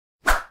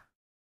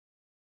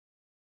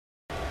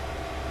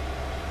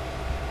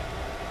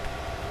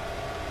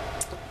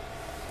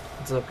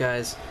What's up,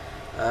 guys?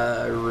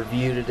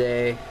 Review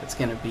today. It's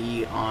going to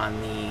be on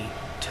the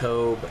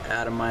TOBH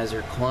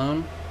Atomizer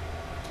clone.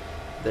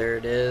 There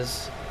it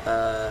is.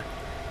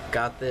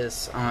 Got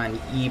this on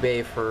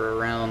eBay for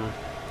around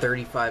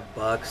 35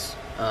 bucks.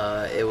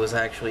 It was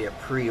actually a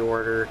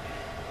pre-order.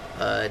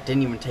 It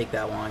didn't even take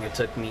that long. It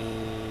took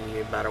me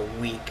about a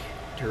week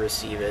to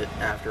receive it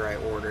after I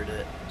ordered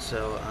it.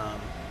 So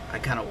I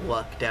kind of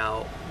lucked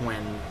out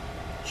when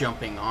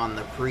jumping on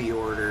the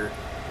pre-order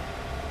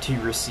to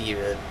receive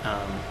it.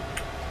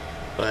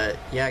 But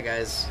yeah,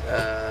 guys,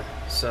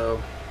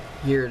 so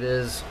here it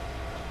is.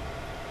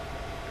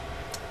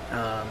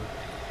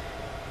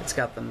 It's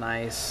got the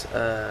nice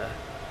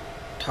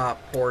top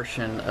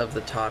portion of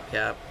the top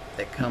cap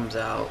that comes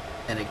out,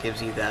 and it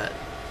gives you that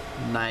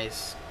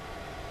nice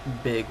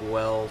big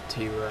well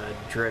to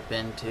drip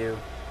into,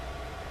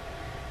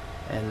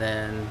 and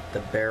then the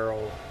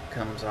barrel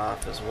comes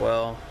off as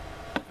well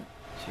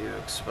to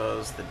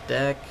expose the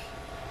deck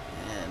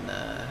and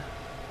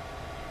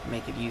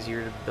make it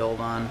easier to build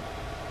on.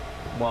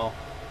 Well,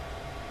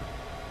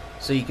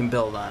 so you can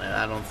build on it.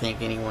 I don't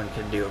think anyone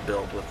can do a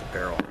build with the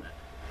barrel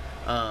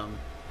on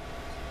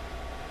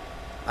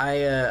it.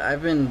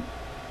 I've been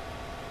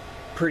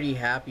pretty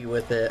happy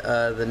with it.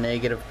 The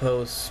negative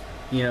posts,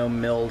 you know,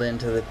 milled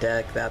into the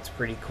deck. That's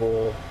pretty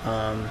cool.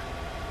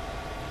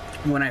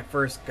 When I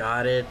first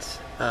got it,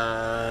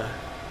 the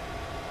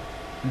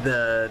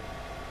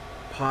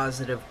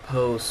positive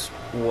post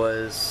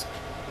was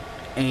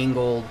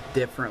angled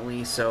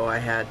differently, so I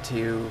had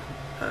to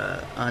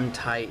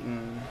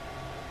untighten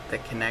the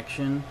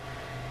connection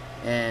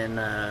and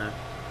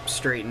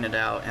straighten it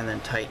out and then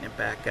tighten it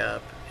back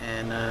up,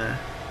 and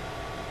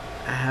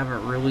I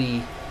haven't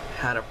really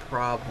had a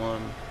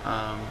problem.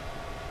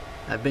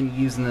 I've been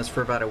using this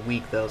for about a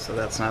week though, so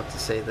that's not to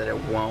say that it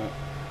won't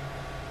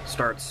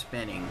start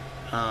spinning.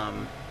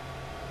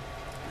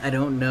 I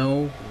don't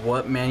know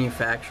what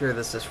manufacturer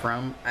this is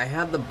from. I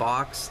had the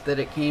box that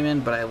it came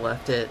in, but I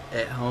left it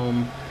at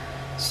home,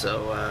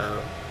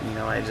 so you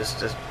know, I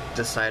just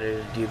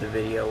decided to do the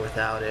video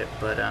without it.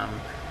 But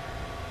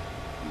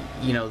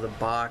you know, the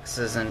box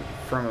isn't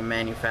from a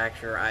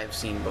manufacturer I've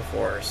seen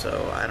before,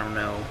 so I don't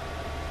know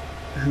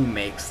who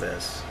makes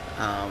this.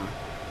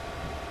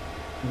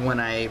 When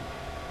I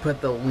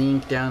put the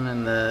link down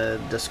in the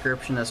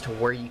description as to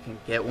where you can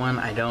get one,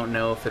 I don't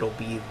know if it'll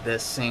be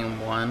this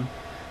same one.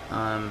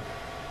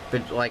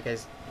 But like I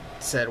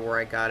said, where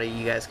I got it,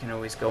 you guys can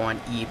always go on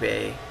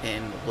eBay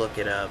and look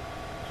it up.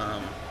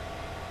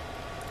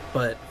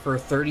 But for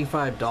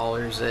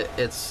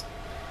 $35,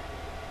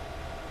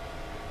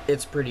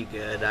 it's pretty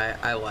good.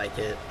 I like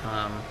it.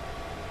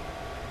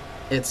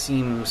 It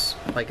seems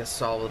like a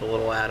solid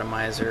little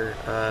atomizer.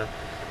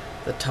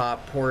 The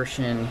top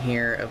portion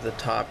here of the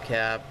top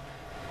cap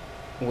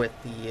with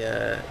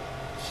the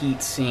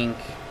heat sink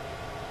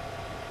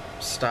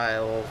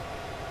style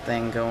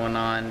thing going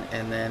on,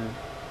 and then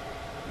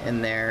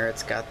in there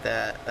it's got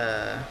that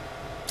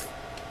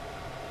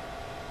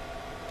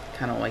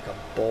kind of like a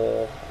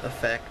bowl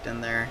effect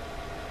in there,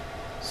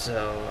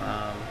 so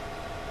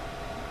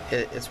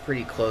it's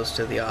pretty close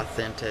to the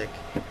authentic.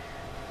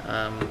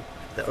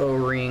 The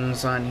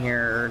O-rings on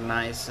here are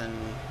nice and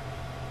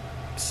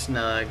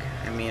snug.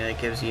 I mean, it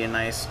gives you a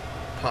nice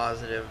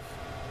positive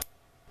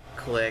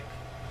click.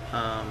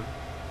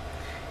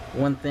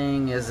 One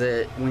thing is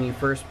that when you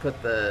first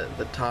put the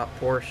top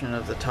portion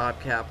of the top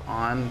cap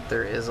on,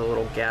 there is a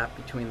little gap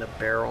between the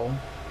barrel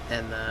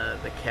and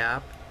the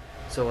cap.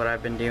 So what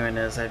I've been doing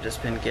is I've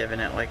just been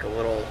giving it like a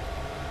little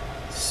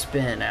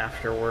spin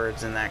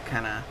afterwards, and that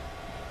kind of,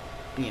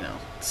 you know,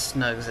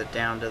 snugs it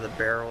down to the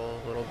barrel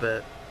a little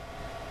bit.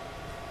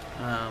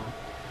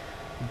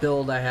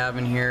 Build I have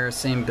in here,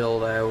 same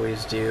build I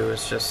always do.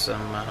 It's just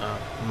some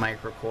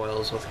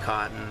microcoils with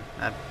cotton.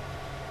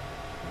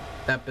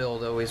 That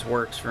build always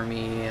works for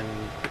me, and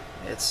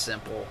it's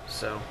simple.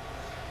 So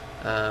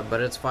but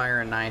it's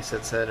firing nice.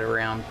 It's at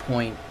around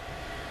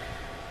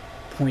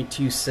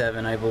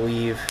 0.27, I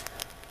believe.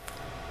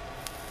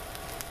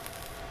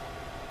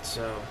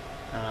 So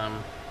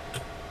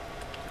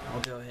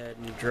I'll go ahead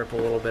and drip a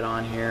little bit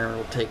on here.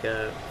 We'll take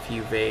a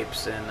few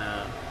vapes,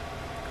 and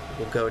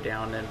we'll go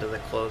down into the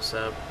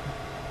close-up.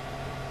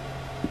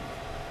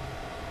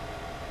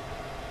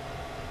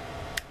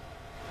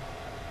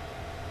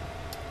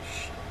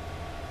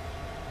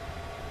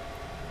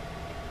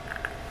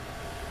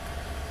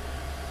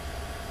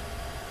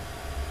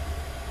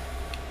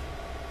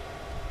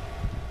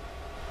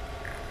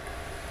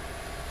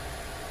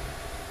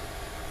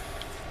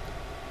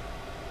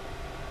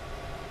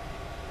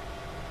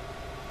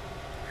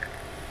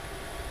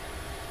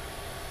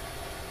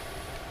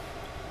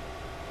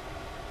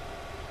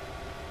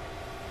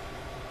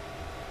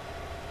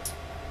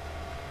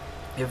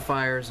 It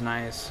fires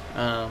nice.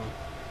 It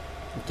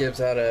gives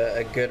out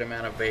a good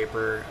amount of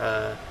vapor.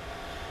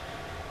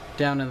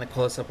 Down in the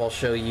close-up, I'll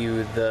show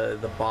you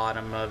the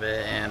bottom of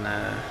it and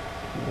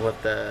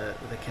what the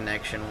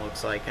connection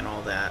looks like and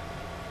all that.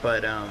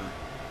 But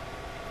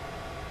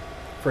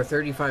for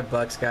 35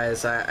 bucks,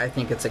 guys, I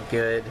think it's a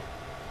good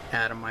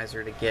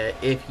atomizer to get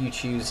if you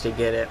choose to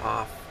get it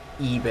off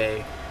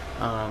eBay.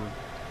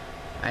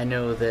 I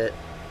know that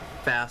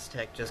Fast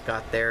Tech just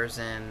got theirs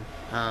in.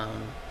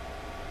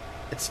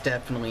 It's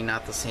definitely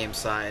not the same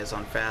size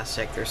on Fast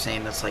Tech. They're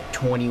saying it's like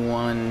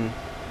 21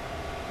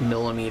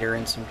 millimeter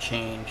and some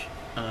change.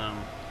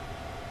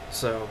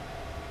 So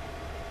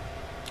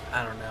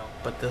I don't know,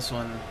 but this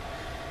one,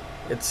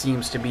 it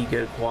seems to be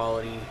good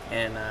quality,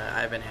 and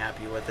I've been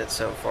happy with it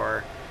so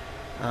far.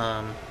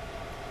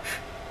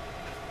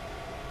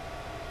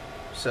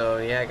 So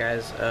yeah,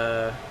 guys,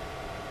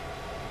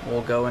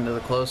 we'll go into the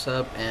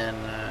close-up, and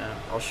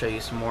I'll show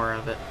you some more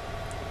of it.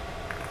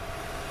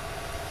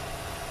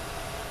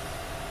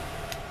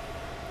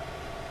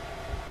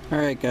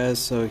 Alright guys,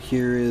 so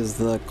here is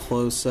the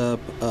close-up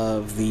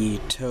of the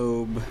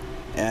TOBH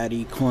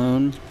Atty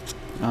clone.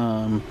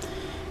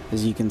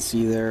 As you can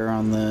see there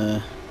on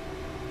the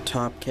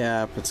top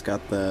cap, it's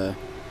got the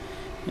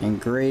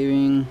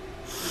engraving.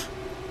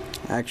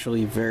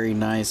 Actually very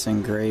nice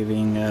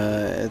engraving.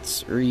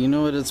 You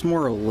know what, it's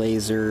more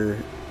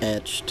laser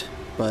etched,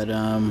 but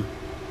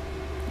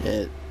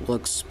it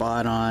looks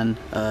spot on.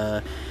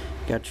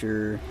 Got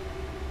your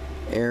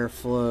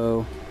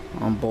airflow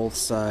on both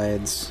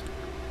sides,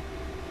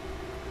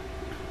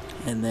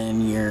 and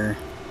then your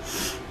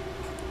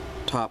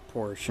top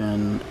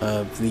portion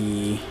of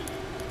the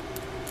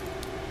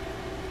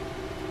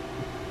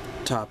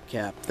top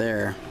cap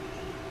there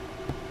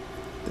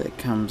that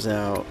comes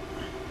out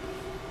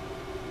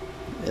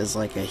is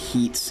like a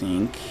heat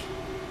sink,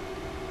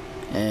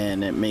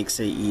 and it makes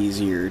it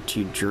easier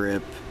to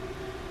drip.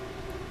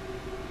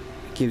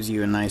 Gives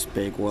you a nice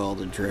big well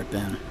to drip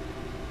in.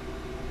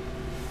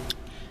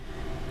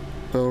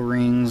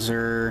 O-rings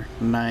are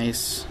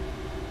nice.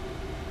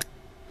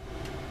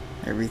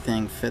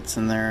 Everything fits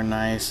in there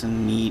nice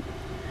and neat.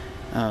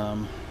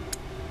 Give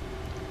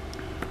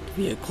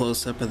you a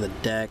close-up of the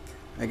deck.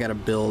 I got a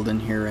build in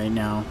here right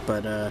now,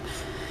 but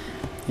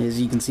as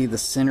you can see, the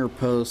center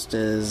post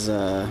is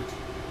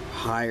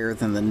higher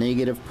than the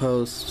negative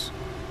post.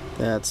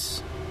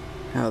 That's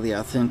how the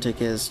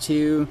authentic is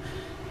too.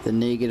 The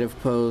negative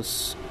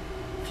post,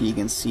 if you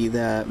can see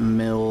that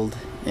milled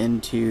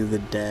into the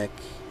deck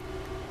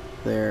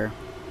there.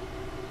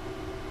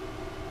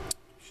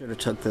 Should have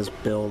took this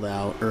build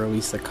out, or at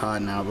least the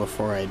cotton out,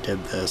 before I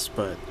did this,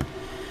 but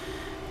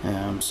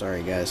I'm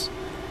sorry guys.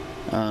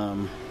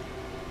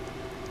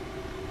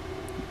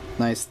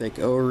 Nice thick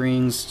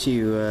O-rings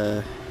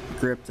to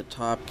grip the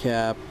top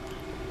cap.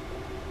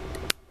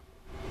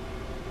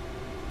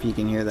 If you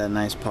can hear that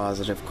nice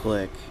positive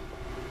click.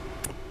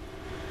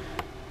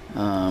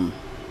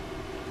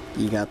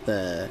 You got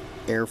the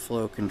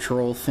airflow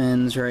control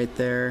fins right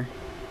there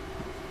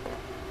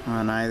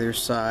on either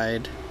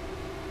side.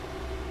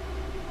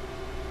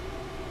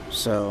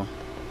 So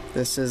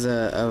this is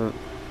a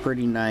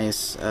pretty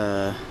nice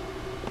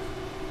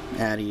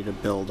Atty to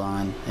build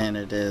on, and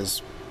it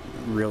is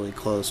really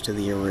close to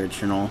the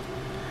original.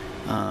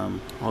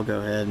 I'll go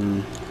ahead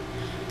and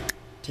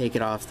take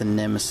it off the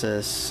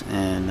Nemesis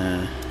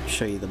and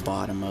show you the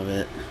bottom of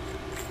it.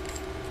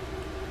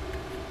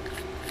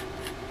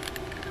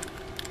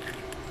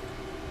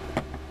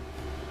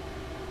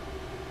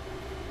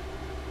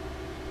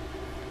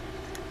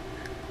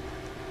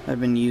 I've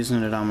been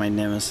using it on my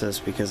Nemesis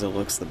because it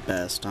looks the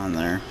best on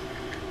there.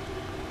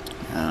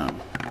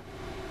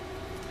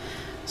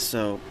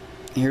 So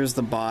here's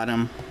the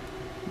bottom.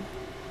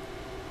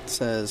 It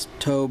says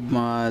TOBH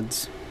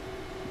Mods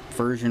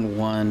version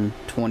 1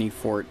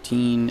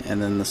 2014,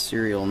 and then the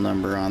serial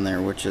number on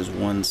there, which is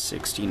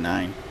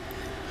 169.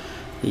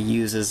 It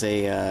uses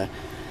a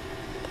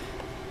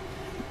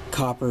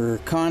copper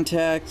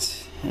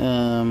contact.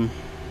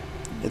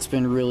 It's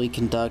been really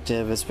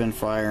conductive. It's been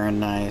firing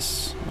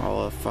nice.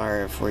 I'll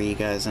fire it for you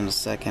guys in a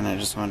second. I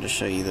just wanted to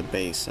show you the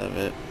base of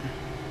it.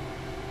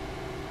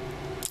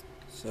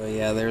 So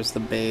yeah, there's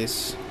the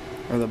base,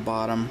 or the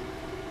bottom.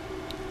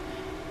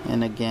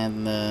 And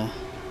again,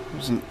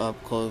 there's an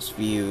up-close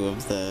view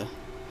of the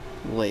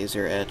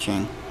laser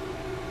etching.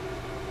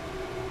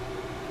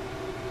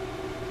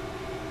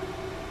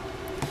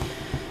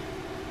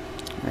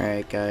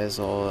 Alright guys,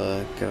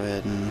 I'll go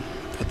ahead and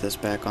put this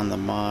back on the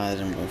mod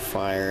and we'll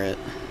fire it.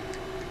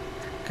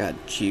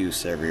 Got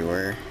juice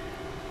everywhere.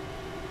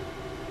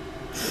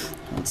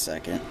 1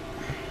 second.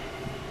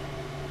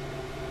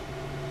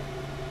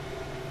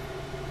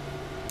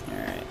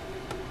 Alright.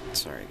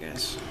 Sorry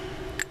guys.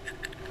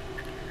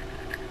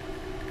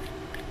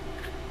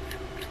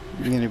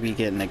 I'm going to be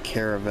getting a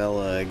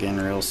Caravella again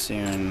real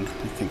soon.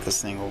 I think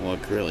this thing will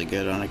look really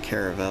good on a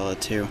Caravella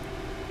too.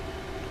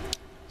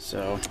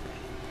 So,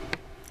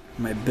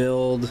 my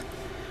build.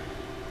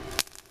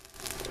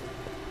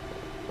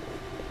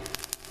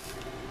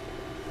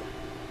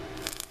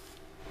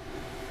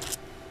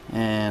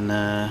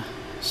 And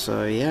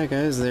so yeah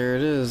guys, there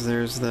it is.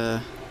 There's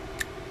the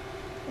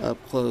up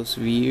close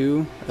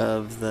view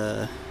of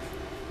the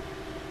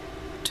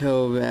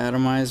TOBH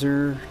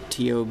Atomizer,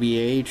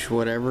 TOBH,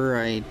 whatever.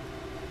 I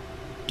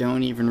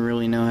don't even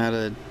really know how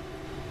to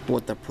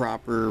what the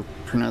proper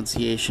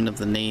pronunciation of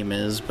the name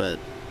is, but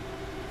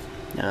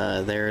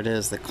there it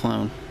is, the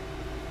clone.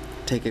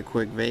 Take a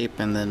quick vape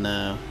and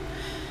then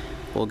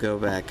we'll go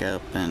back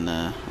up and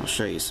I'll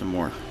show you some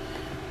more.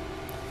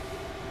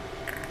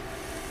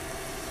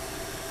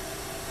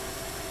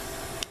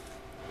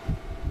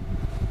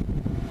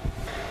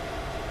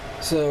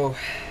 So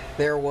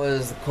there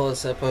was the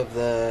close-up of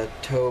the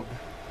TOBH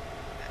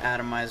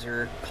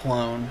Atomizer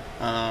clone.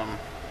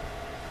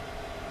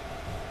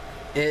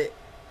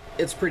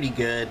 It's pretty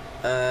good.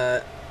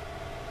 To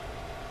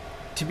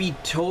be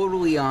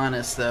totally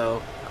honest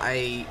though,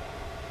 I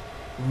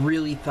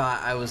really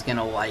thought I was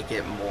gonna like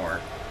it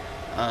more.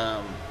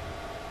 I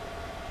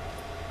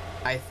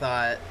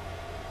thought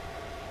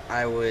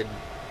I would,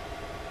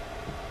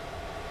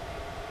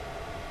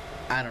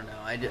 I don't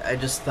know, I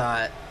just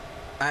thought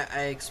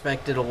I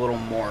expected a little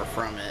more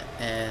from it,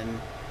 and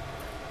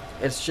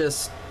it's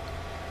just,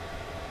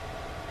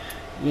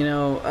 you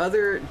know,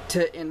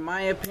 in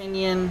my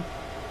opinion,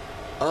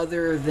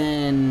 other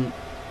than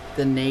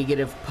the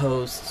negative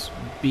posts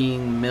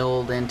being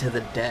milled into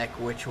the deck,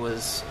 which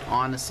was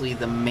honestly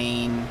the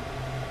main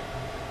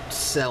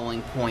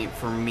selling point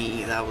for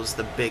me, that was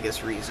the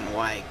biggest reason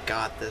why I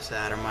got this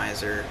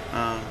atomizer.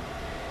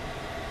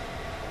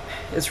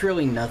 It's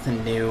really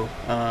nothing new.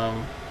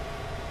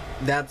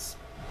 That's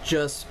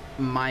just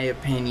my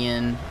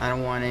opinion. I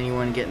don't want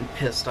anyone getting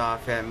pissed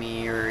off at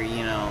me or,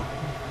 you know,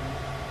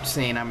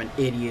 saying I'm an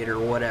idiot or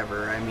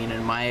whatever. I mean,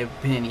 in my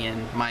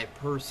opinion, my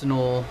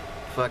personal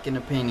fucking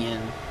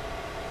opinion,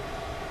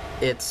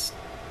 it's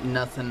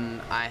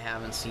nothing I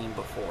haven't seen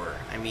before.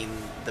 I mean,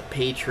 the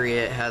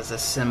Patriot has a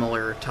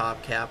similar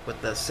top cap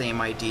with the same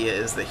idea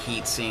as the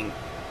heatsink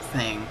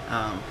thing.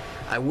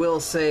 I will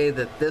say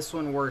that this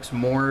one works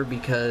more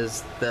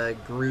because the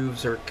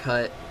grooves are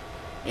cut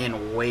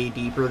in way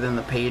deeper than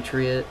the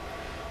Patriot,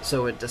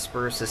 so it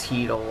disperses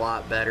heat a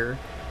lot better.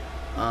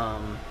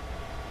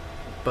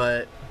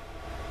 But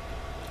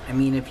I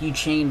mean, if you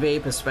chain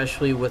vape,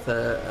 especially with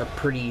a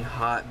pretty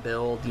hot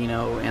build, you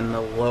know, in the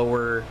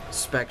lower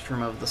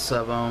spectrum of the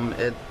sub-ohm,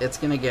 it's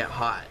gonna get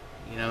hot,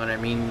 you know what I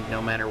mean,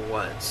 no matter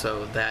what.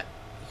 So that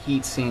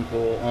heatsink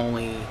will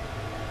only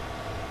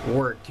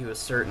work to a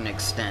certain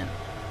extent,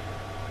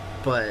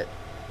 but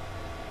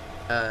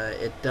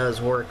it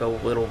does work a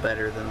little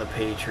better than the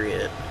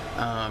Patriot.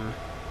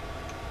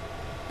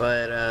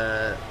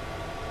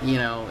 You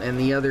know, and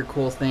the other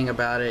cool thing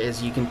about it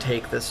is you can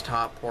take this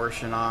top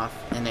portion off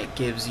and it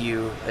gives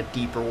you a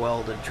deeper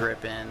well to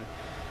drip in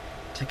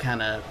to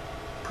kind of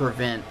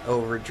prevent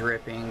over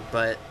dripping,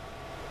 but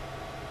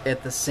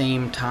at the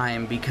same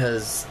time,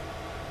 because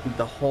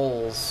the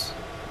holes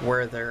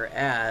where they're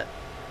at,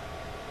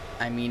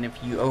 I mean, if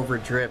you over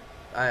drip,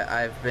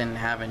 I've been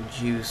having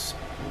juice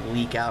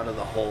leak out of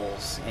the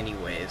holes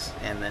anyways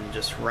and then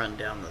just run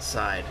down the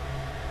side.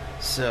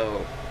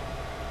 So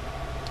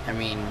I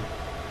mean,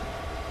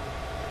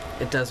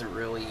 it doesn't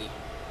really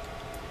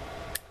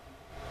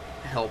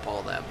help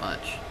all that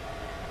much,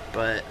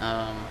 but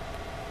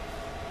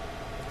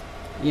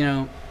you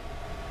know,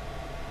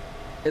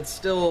 it's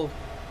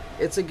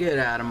a good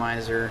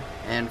atomizer,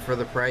 and for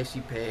the price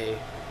you pay,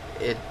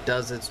 it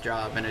does its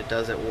job and it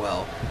does it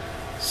well.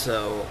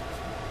 So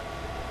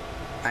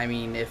I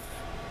mean, if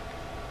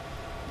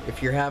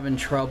you're having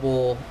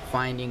trouble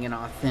finding an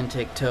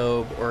authentic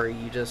TOBH, or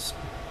you just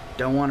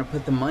don't want to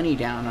put the money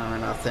down on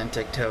an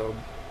authentic TOBH,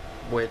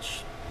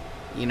 which,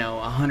 you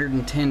know,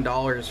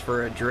 $110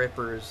 for a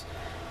dripper's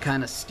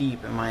kind of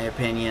steep in my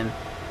opinion,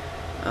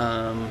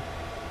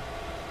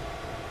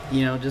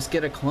 you know, just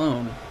get a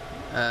clone.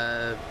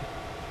 I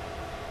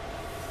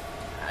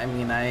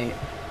mean,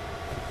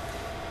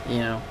 you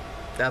know,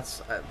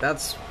 that's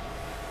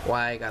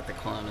why I got the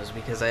clone, is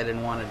because I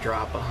didn't want to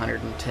drop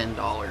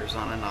 $110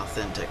 on an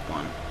authentic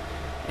one.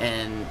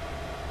 And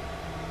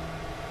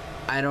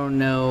I don't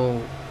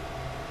know,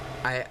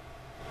 I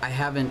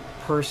haven't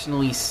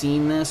personally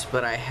seen this,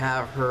 but I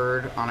have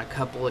heard on a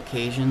couple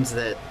occasions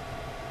that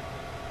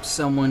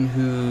someone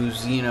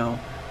who's, you know,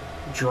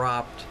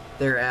 dropped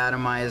their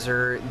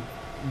atomizer,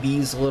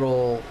 these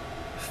little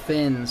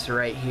fins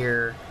right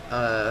here,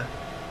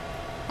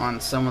 on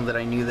someone that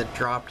I knew that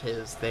dropped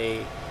his,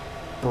 they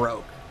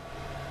broke.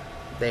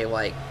 They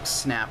like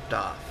snapped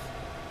off.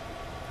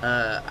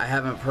 I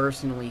haven't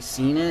personally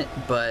seen it,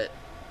 but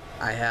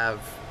I have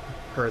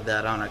heard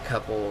that on a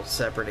couple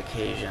separate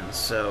occasions.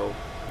 So,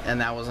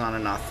 and that was on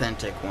an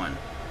authentic one.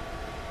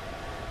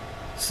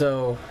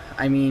 So,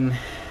 I mean,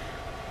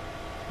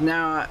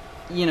 now,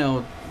 you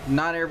know,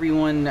 not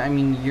everyone, I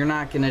mean, you're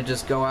not gonna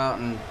just go out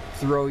and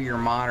throw your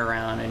mod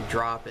around and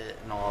drop it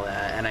and all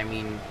that. And I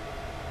mean,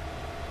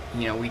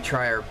 you know, we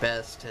try our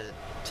best to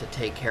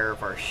take care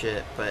of our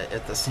shit, but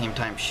at the same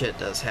time, shit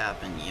does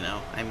happen, you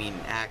know? I mean,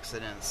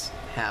 accidents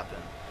happen.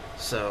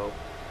 So,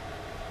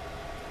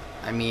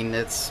 I mean,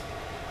 it's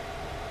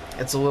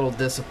a little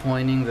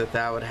disappointing that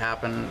that would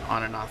happen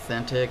on an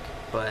authentic,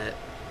 but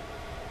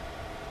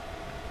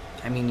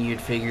I mean,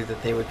 you'd figure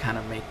that they would kind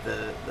of make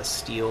the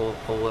steel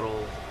a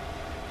little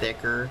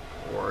thicker,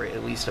 or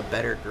at least a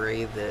better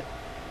grade that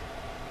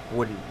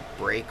wouldn't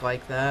break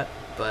like that,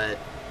 but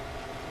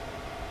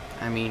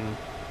I mean,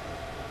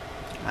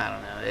 I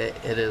don't know,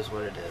 it is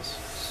what it is.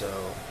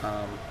 So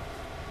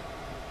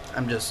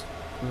I'm just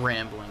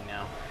rambling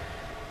now,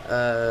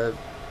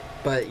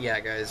 but yeah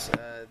guys,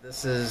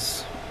 this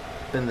has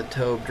been the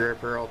TOBH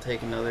dripper. I'll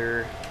take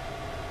another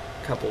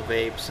couple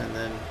vapes and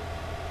then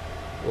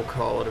we'll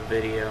call it a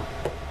video.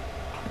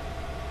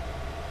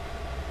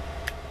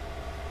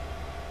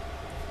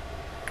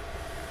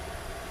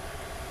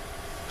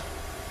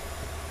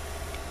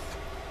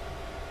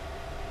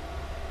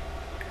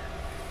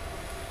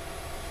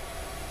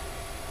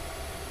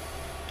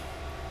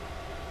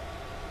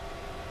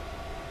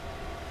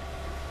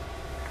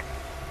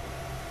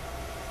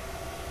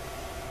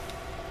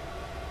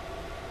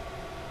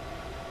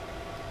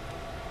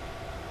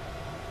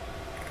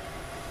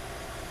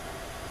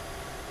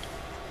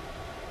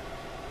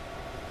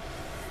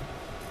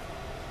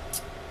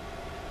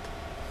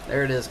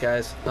 There it is,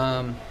 guys.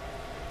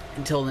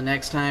 Until the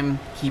next time,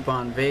 keep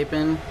on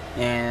vaping,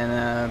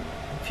 and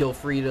feel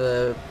free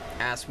to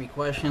ask me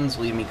questions,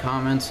 leave me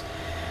comments,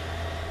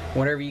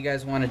 whatever you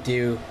guys want to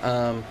do.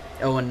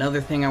 Oh,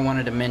 another thing I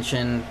wanted to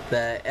mention,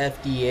 the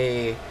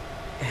FDA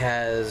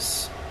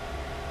has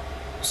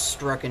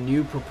struck a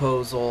new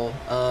proposal.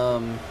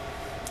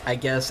 I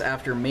guess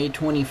after May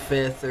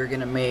 25th, they're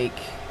going to make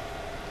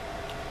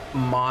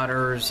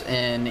modders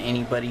and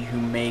anybody who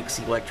makes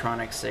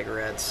electronic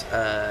cigarettes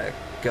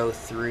go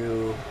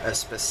through a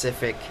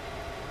specific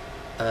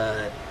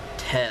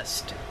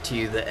test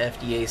to the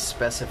FDA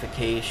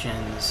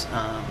specifications,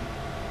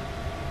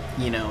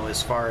 you know,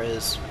 as far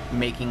as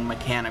making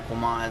mechanical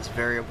mods,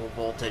 variable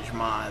voltage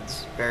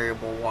mods,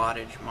 variable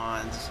wattage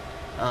mods,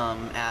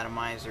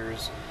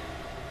 atomizers,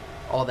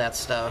 all that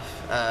stuff.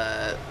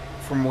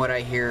 From what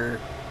I hear,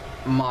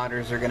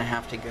 modders are going to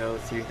have to go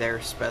through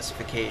their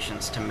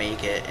specifications to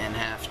make it, and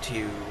have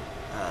to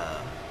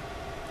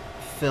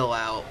fill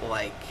out,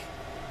 like,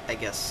 I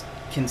guess,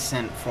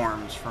 consent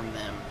forms from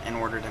them in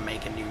order to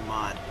make a new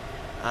mod.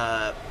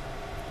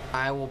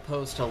 I will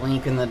post a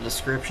link in the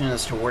description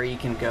as to where you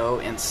can go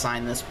and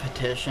sign this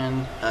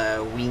petition.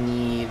 We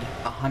need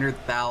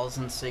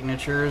 100,000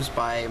 signatures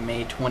by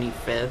May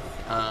 25th.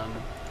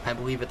 I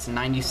believe it's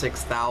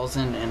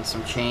 96,000 and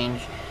some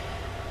change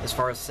as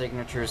far as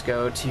signatures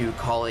go to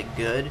call it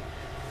good.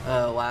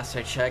 Last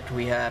I checked,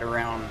 we had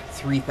around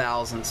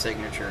 3,000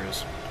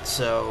 signatures.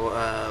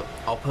 So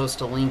I'll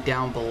post a link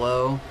down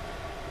below,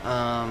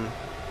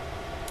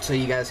 so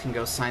you guys can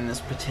go sign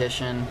this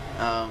petition.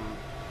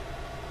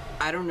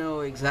 I don't know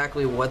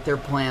exactly what their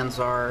plans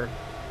are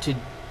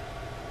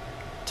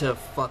to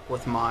fuck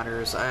with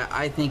modders.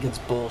 I think it's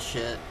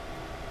bullshit.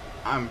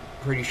 I'm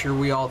pretty sure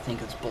we all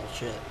think it's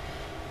bullshit.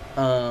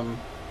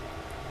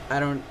 I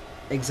don't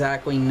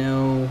exactly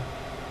know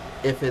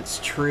if it's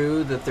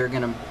true that they're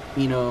gonna,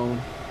 you know,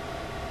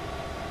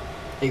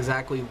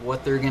 exactly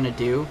what they're gonna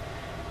do,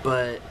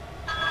 but,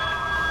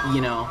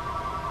 you know,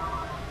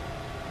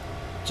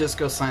 just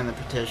go sign the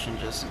petition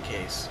just in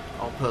case.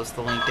 I'll post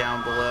the link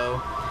down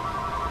below.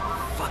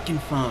 Fucking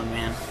phone,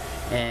 man.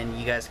 And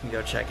you guys can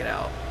go check it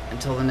out.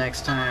 Until the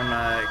next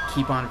time,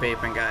 keep on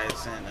vaping,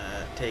 guys, and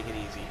take it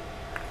easy.